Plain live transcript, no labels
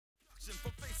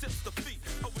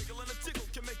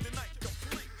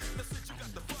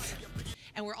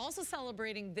And we're also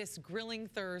celebrating this Grilling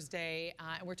Thursday,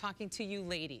 and we're talking to you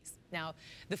ladies. Now,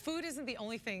 the food isn't the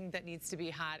only thing that needs to be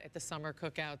hot at the summer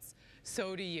cookouts,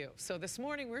 so do you. So this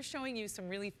morning, we're showing you some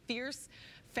really fierce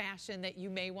fashion that you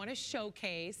may want to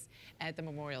showcase at the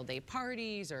Memorial Day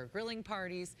parties or grilling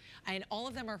parties, and all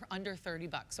of them are under 30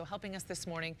 bucks. So helping us this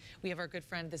morning, we have our good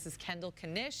friend, this is Kendall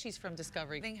Knish. She's from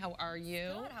Discovery. How are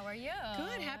you? Good, how are you?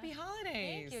 Good, happy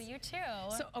holidays. Thank you, you too.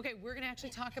 So, okay, we're gonna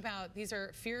actually talk about, these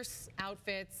are fierce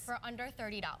outfits. For under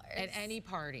 $30. At any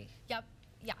party. Yep.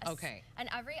 Yes. Okay. And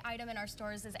every item in our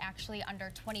stores is actually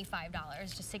under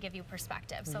 $25, just to give you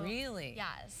perspective. So really?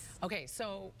 Yes. Okay,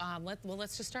 so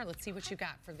let's just start. Let's see what you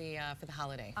got for the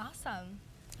holiday. Awesome.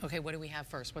 Okay, what do we have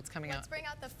first? What's coming out? Let's bring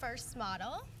out the first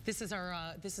model. This is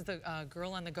the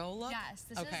girl on the go look? Yes,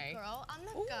 this is girl on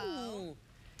the go.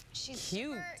 She's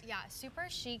cute. Super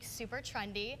chic, super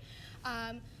trendy.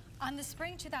 On the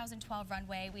spring 2012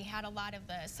 runway, we had a lot of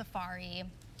the safari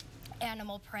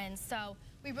animal prints, so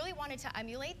we really wanted to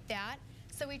emulate that.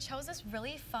 So we chose this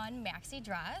really fun maxi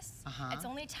dress. It's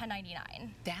only $10.99.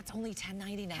 That's only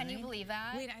 $10.99? Can you believe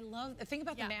that? Wait, I love, the thing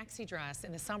about the maxi dress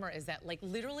in the summer is that, like,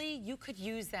 literally you could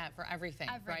use that for everything,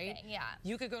 right? Yeah.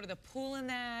 You could go to the pool in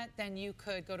that, then you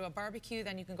could go to a barbecue,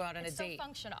 then you can go out on a date. It's so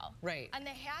functional. Right. And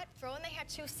the hat, throw in the hat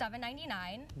too,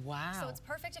 $7.99. Wow. So it's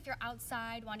perfect if you're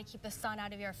outside, want to keep the sun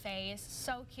out of your face.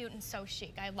 So cute and so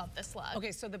chic. I love this look.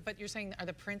 Okay, so but you're saying, are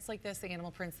the prints like this, the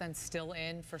animal prints, then still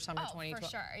in for summer 2012? For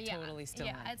sure, yeah. Totally still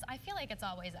in. I feel like it's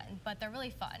always in, but they're really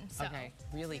fun. So okay,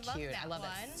 really cute. I love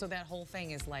it. So that whole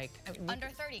thing is like under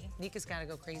 30. Nika's got to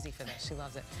go crazy for this. She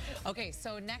loves it. Okay,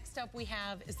 so next up we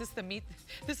have, is this the meet?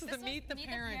 This is the meet the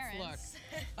parents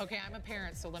look. Okay, I'm a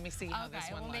parent, so let me see how this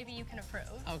one looks. Maybe you can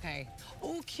approve. Okay.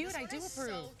 Oh, cute. I do approve.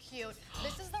 So cute.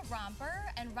 This is the romper,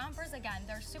 and rompers again,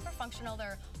 they're super functional.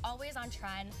 They're always on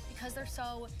trend because they're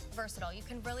so versatile. You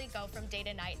can really go from day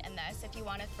to night in this. If you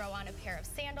want to throw on a pair of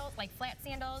sandals, like flat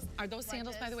sandals. Are those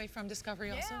sandals, by the way, from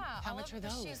Discovery also? Yeah. How much are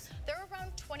those? Shoes, they're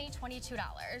around $20,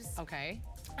 $22. Okay.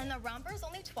 And the romper is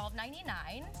only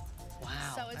 $12.99. Wow.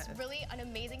 So it's really an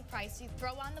amazing price. You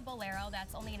throw on the bolero,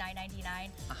 that's only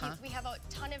 $9.99. We have a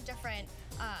ton of different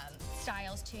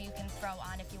styles too you can throw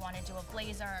on if you want to do a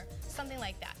blazer, something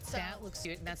like that. So that looks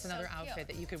cute. And that's another outfit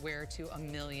that you could wear to a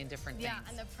million different things. Yeah,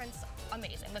 and the print's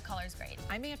amazing. The color's great.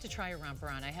 I may have to try a romper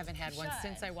on. I haven't had one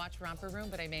since I watched Romper Room,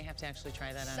 but I may have to actually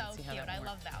try that on and see how that works. I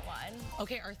love that one.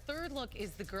 Okay, our third look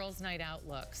is the girls' night out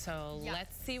look. So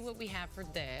let's see what we have for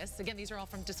this. Again, these are all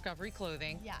from Discovery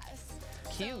Clothing. Yes.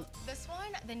 Cute. So this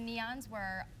one, the neons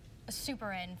were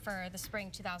super in for the spring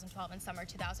 2012 and summer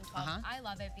 2012. I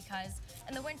love it because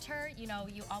in the winter, you know,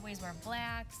 you always wear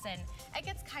blacks and it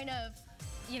gets kind of,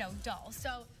 you know, dull.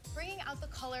 So bringing out the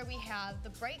color, we have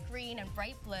the bright green and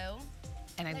bright blue.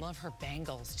 And I love her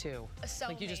bangles too. So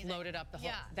like you just loaded up the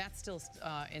whole, that's still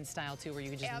in style too, where you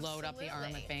can just load up the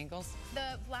arm with bangles.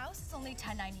 The blouse is only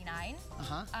 $10.99.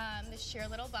 The sheer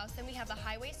little blouse. Then we have the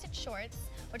high-waisted shorts,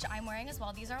 which I'm wearing as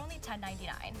well. These are only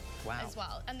 $10.99 as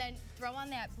well. And then throw on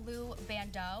that blue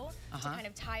bandeau to kind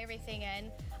of tie everything in.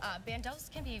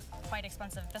 Bandeaus can be quite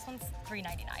expensive. This one's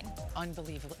 $3.99.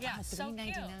 Unbelievable. Yeah,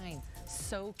 $3.99.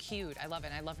 So cute. I love it.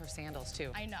 And I love her sandals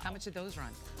too. I know. How much did those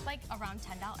run? Like around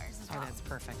 $10 as well. Oh, that's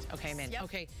perfect. Okay, I'm in.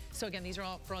 Okay, so again, these are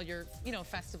all for all your, you know,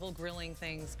 festival grilling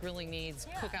things, grilling needs,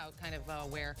 cookout kind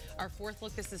of wear. Our fourth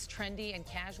look, this is trendy and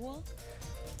casual.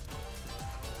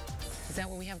 Is that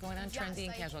what we have going on? Trendy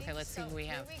and casual. Okay, let's see what we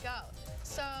have. Here we go.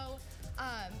 So,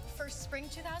 for spring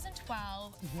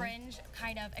 2012, fringe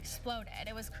kind of exploded.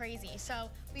 It was crazy. So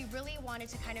we really wanted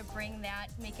to kind of bring that,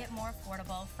 make it more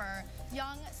affordable for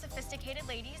young, sophisticated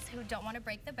ladies who don't want to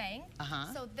break the bank.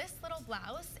 So this little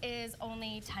blouse is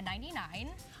only $10.99.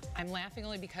 I'm laughing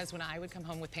only because when I would come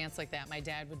home with pants like that, my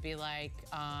dad would be like,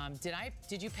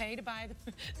 did you pay to buy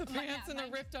the pants and the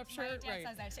ripped up shirt? My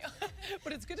dad says that too.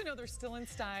 But it's good to know they're still in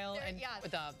style. And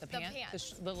the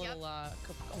pants, the little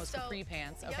almost capri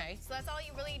pants, okay? So that's all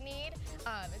you really need.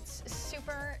 It's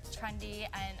super trendy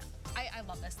and I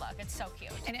love this look. It's so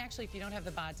cute. And actually, if you don't have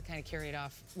the bod to kind of carry it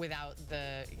off without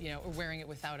the, you know, wearing it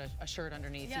without a shirt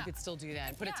underneath, you could still do that.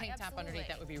 And put a tank top underneath.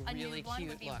 That would be really cute.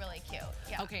 Would be really cute.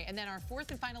 Okay, and then our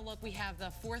fourth and final look, we have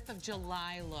the 4th of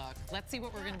July look. Let's see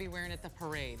what we're going to be wearing at the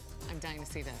parade. I'm dying to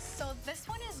see this. So this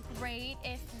one is great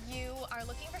if you are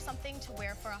looking for something to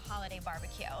wear for a holiday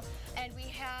barbecue. And we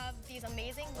have these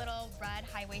amazing little red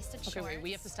high-waisted shorts. Okay, wait,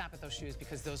 we have to stop at those shoes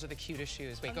because those are the cutest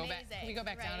shoes. Wait, go back. Can we go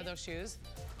back down to those shoes?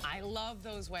 I love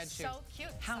those wedge shoes. So cute.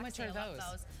 How much are those?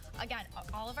 Again,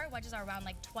 all of our wedges are around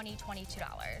like $20,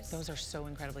 $22. Those are so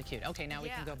incredibly cute. Okay, now we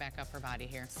can go back up her body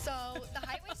here. So the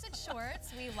high-waisted shorts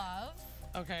we love.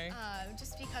 Okay.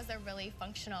 Just because they're really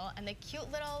functional. And the cute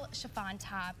little chiffon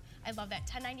top, I love that.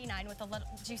 $10.99 with the little,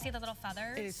 do you see the little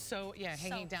feathers? It is so, yeah,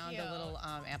 hanging down cute. the little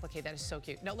applique. That is so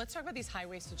cute. Now, let's talk about these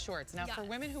high-waisted shorts. Now, for Yes.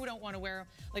 women who don't want to wear,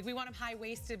 like, we want them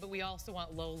high-waisted, but we also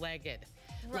want low-legged.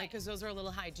 Right. Like, because those are a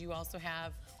little high. Do you also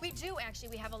have? We do, actually.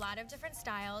 We have a lot of different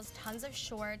styles, tons of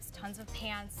shorts, tons of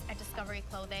pants at Discovery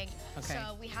Clothing. Okay.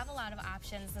 So we have a lot of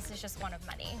options. This is just one of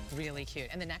many. Really cute.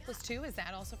 And the necklace, too, is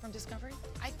that also from Discovery?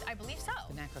 I believe so.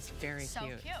 The necklace, very So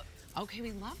cute. cute. Okay,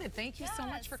 we love it. Thank you so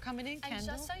much for coming in, Kendall. And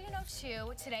just so you know,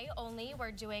 too, today only,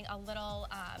 we're doing a little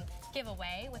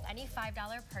giveaway with any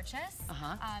 $5 purchase.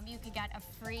 You can get a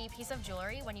free piece of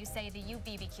jewelry when you say the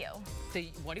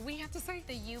UBBQ. What do we have to say?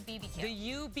 The UBBQ.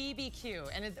 The UBBQ.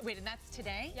 And wait, and that's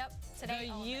today? Yep, today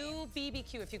the only.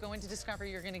 UBBQ. If you go into Discovery,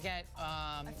 you're going to get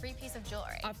a free piece of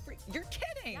jewelry. You're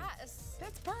kidding? Yes.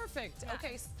 That's perfect. Yes.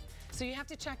 Okay. So you have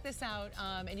to check this out,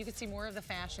 and you can see more of the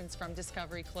fashions from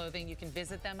Discovery Clothing. You can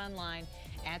visit them online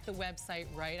at the website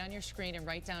right on your screen and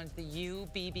write down the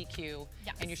UBBQ.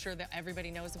 Yes. And you're sure that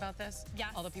everybody knows about this?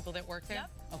 Yes. All the people that work there? Yep.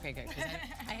 Okay, good. 'Cause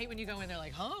I hate when you go in there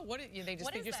like, huh? They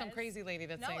just think you're some crazy lady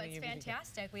that's saying the UBBQ. No, it's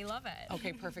fantastic. We love it.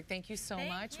 Okay, perfect. Thank you so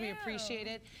much. you. We appreciate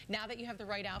it. Now that you have the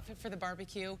right outfit for the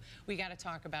barbecue, we got to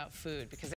talk about food because